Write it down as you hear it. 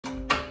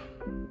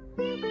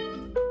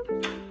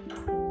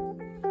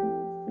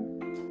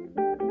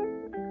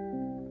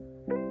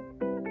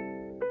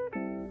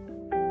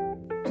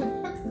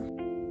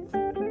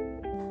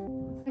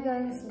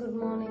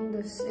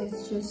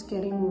just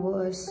getting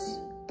worse.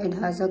 It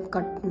has a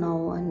cut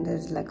now and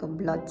there's like a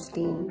blood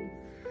stain.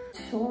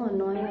 So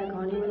annoying, I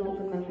can't even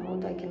open my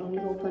mouth. I can only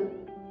open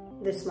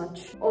this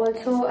much.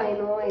 Also, I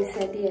know I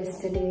said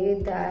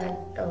yesterday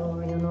that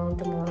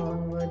tomorrow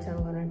onwards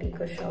I'm gonna take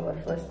a shower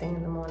first thing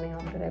in the morning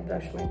after I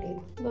brush my teeth,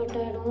 but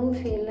I don't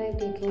feel like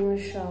taking a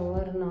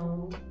shower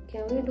now.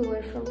 Can we do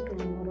it from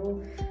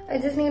tomorrow? I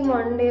just need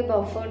 1 day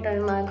buffer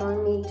time. I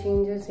can't make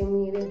changes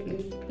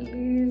immediately.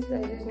 Please,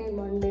 I just need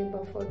 1 day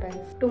buffer time.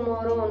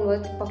 Tomorrow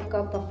onwards,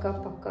 pakka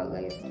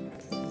guys.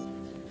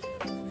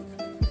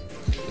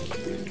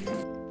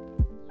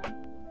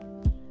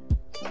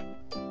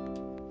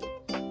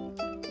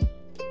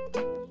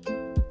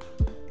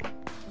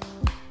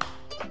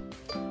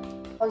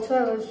 Also,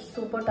 I was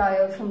super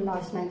tired from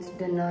last night's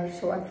dinner,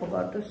 so I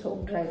forgot to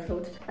soak dry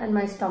fruits. And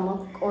my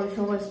stomach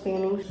also was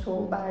paining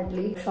so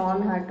badly.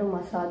 Sean had to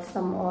massage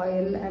some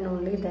oil and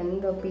only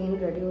then the pain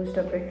reduced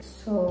a bit.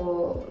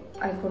 So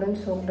I couldn't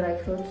soak dry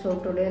fruits. So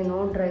today,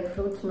 no dry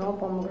fruits, no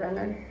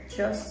pomegranate,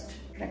 just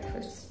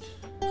breakfast.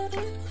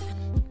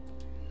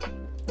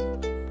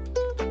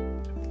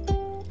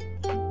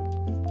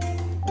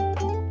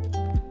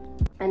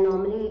 I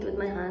normally eat with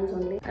my hands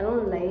only. I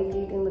don't like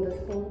eating with a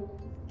spoon.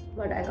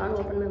 But I can't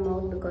open my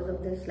mouth because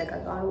of this. Like I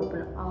can't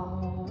open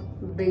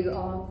big So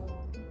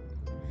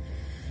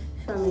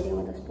I'm eating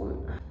with a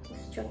spoon.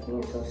 This chutney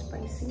is so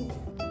spicy.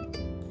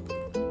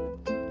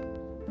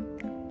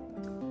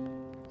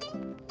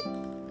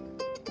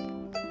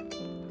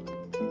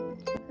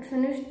 I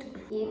finished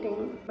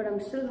eating, but I'm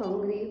still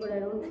hungry, but I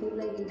don't feel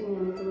like eating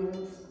anything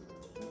else.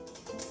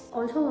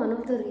 Also, one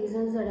of the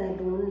reasons that I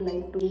don't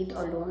like to eat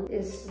alone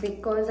is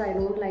because I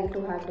don't like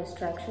to have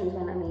distractions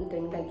when I'm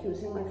eating, like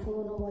using my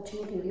phone or watching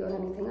TV or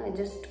anything. I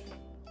just,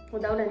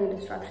 without any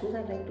distractions,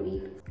 I like to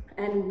eat.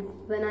 And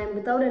when I'm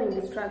without any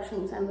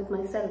distractions, I'm with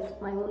myself,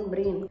 my own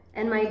brain.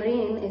 And my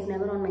brain is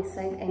never on my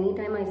side.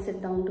 Anytime I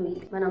sit down to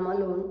eat, when I'm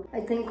alone, I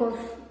think of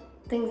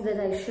things that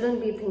I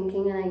shouldn't be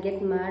thinking, and I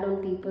get mad on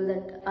people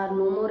that are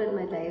no more in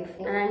my life,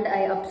 and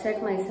I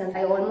upset myself.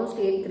 I almost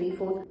ate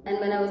 3/4, and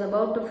when I was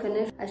about to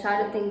finish, I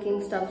started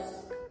thinking stuffs,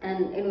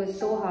 and it was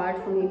so hard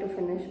for me to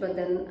finish, but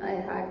then I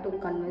had to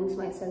convince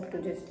myself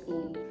to just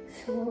eat.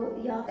 So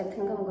yeah, I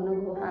think I'm gonna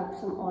go have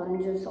some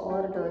oranges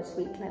or the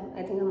sweet lime.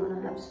 I think I'm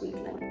gonna have sweet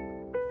lime.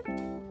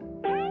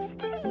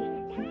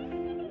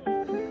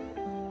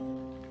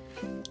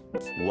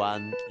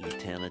 One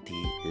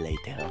eternity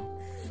later.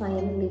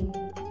 Finally.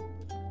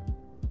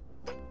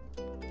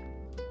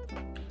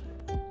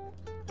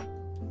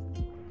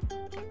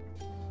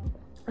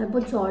 I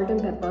put salt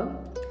and pepper.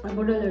 I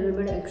put a little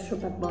bit extra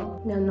pepper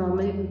than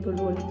normally people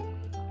would,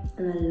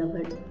 and I love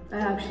it.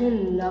 I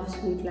actually love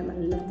sweet lime. I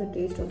love the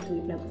taste of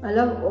sweet lime. I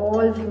love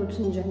all fruits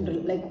in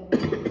general. Like,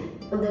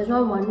 there's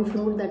not one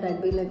fruit that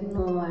I'd be like,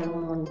 no, I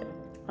don't want,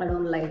 I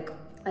don't like.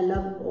 I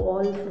love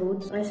all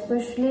fruits,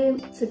 especially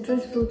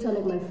citrus fruits are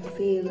like my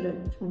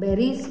favorite.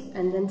 Berries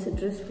and then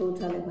citrus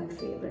fruits are like my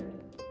favorite.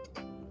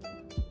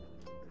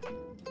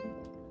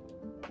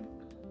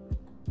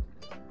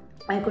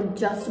 I could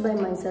just by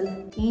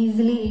myself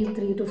easily eat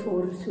 3 to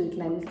 4 sweet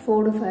limes, 4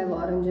 to 5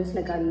 oranges.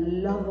 Like I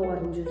love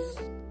oranges.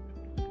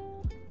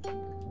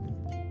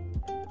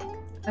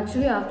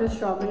 Actually, after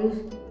strawberries,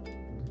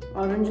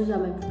 oranges are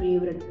my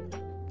favorite.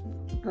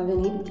 I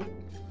can eat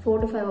 4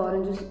 to 5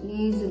 oranges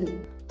easily.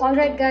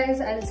 Alright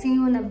guys, I'll see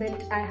you in a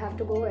bit. I have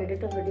to go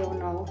edit a video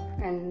now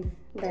and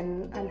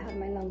then I'll have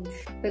my lunch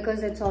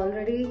because it's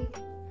already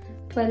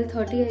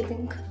 12:30 I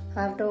think.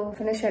 I have to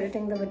finish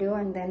editing the video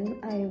and then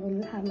I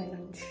will have my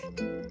lunch.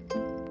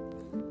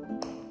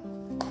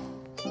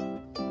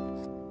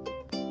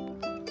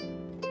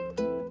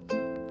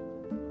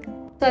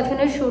 So I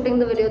finished shooting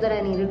the video that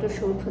I needed to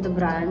shoot for the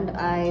brand.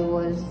 I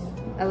was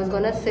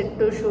gonna sit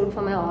to shoot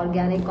for my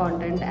organic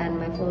content and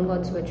my phone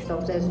got switched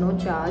off. There's no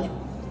charge.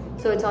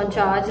 So it's on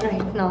charge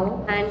right now,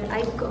 and I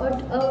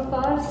got a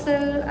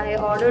parcel. I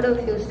ordered a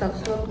few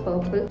stuffs from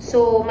Purple. So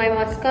my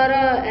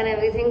mascara and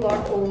everything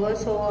got over,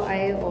 so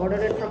I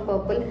ordered it from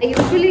Purple. I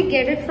usually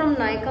get it from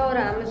Nykaa or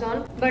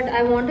Amazon, but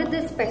I wanted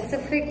this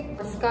specific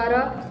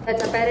mascara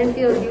that's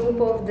apparently a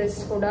dupe of this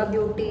Huda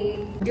Beauty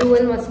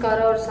dual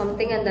mascara or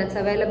something, and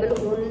that's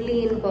available only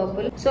in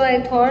Purple. So I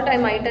thought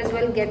I might as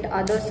well get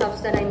other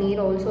stuffs that I need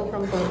also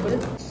from Purple.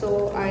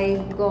 So I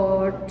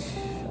got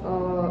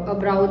a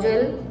brow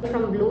gel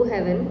from Blue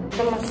Heaven.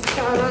 The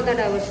mascara that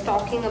I was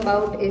talking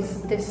about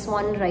is this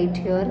one right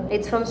here.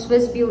 It's from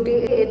Swiss Beauty.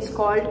 It's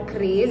called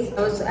Craze.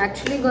 I was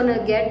actually gonna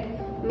get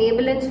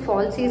Maybelline's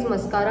Falsies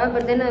mascara,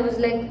 but then I was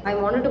like, I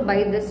wanted to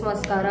buy this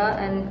mascara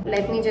and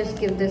let me just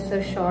give this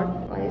a shot.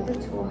 Why is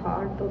it so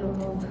hard to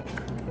remove?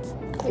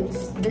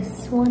 It's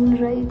this one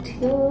right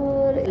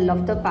here. I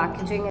love the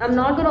packaging. I'm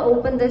not gonna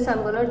open this.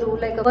 I'm gonna do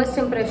like a first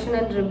impression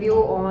and review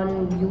on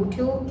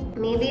YouTube.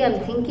 Maybe I'm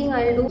thinking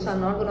I'll do, so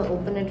I'm not gonna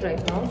open it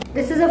right now.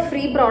 This is a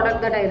free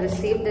product that I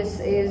received. This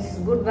is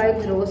Good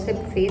Vibes Rose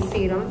Hip Face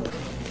Serum.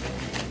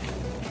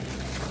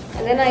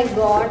 And then I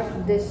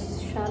got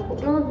this shampoo.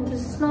 No,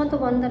 this is not the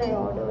one that I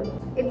ordered.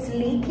 It's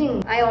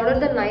leaking. I ordered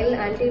the Nile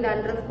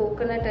anti-dandruff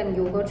coconut and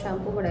yogurt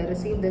shampoo, but I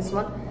received this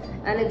one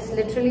and it's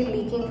literally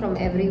leaking from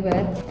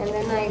everywhere. And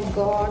then I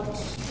got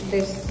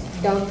this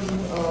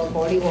Dove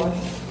body wash.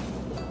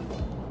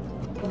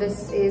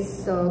 This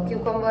is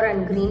cucumber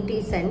and green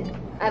tea scent.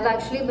 I've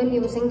actually been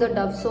using the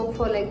Dove soap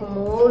for like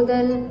more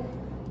than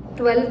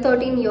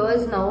 12-13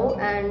 years now,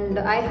 and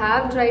I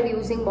have tried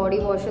using body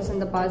washes in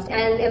the past,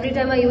 and every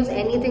time I use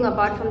anything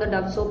apart from the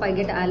Dove soap I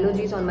get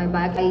allergies on my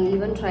back. I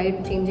even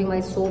tried changing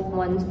my soap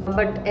once,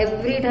 but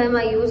every time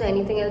I use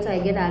anything else I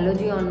get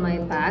allergy on my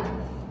back.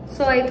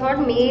 So I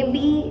thought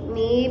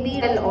maybe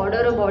I'll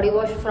order a body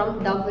wash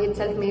from Dove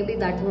itself. Maybe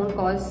that won't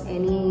cause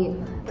any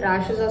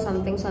rashes or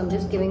something. So I'm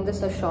just giving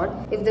this a shot.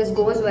 If this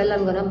goes well,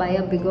 I'm gonna buy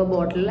a bigger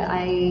bottle.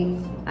 I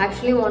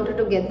actually wanted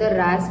to get the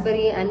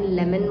raspberry and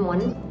lemon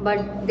one,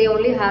 but they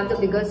only have the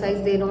bigger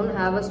size. They don't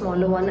have a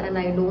smaller one, and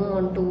I don't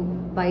want to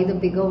buy the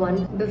bigger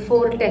one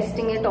before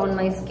testing it on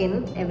my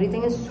skin.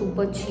 Everything is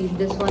super cheap.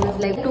 This one is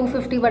like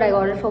 250, but I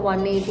got it for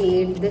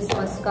 188. This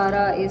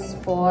mascara is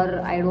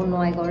for, I don't know,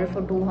 I got it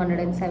for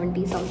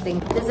 270 something.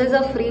 This is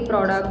a free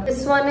product.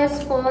 This one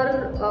is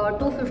for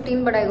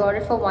 215, but I got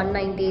it for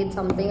 198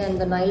 something. And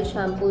the Nile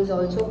shampoo is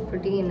also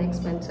pretty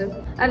inexpensive.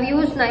 I've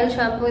used Nile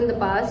shampoo in the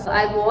past.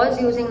 I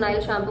was using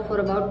Nile shampoo for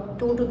about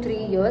 2 to 3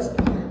 years.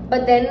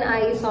 But then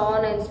I saw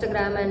on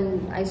Instagram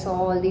and I saw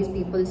all these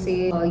people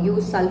say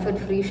use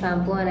sulfate-free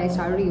shampoo, and I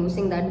started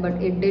using that, but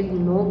it did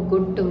no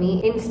good to me.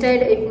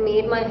 Instead, it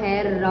made my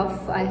hair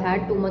rough. I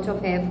had too much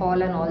of hair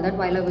fall and all that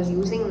while I was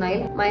using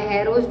Nile. My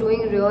hair was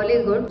doing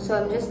really good, so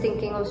I'm just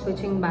thinking of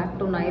switching back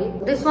to Nile.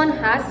 This one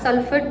has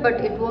sulfate, but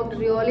it worked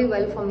really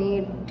well for me.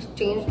 It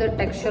changed the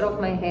texture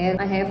of my hair.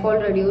 My hair fall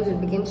reduced.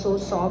 It became so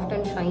soft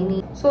and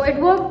shiny. So it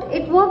worked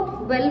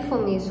well for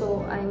me.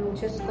 So I'm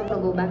just gonna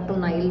go back to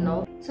Nile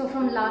now. So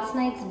from last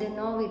night's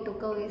dinner, we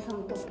took away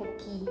some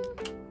tteokbokki.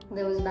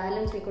 There was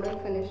balance, we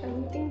couldn't finish.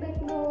 I'm eating that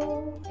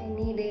now.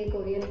 Any day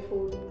Korean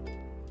food.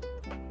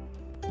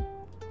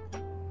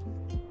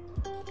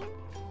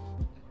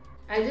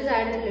 I'll just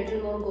add a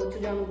little more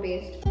gochujang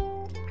paste.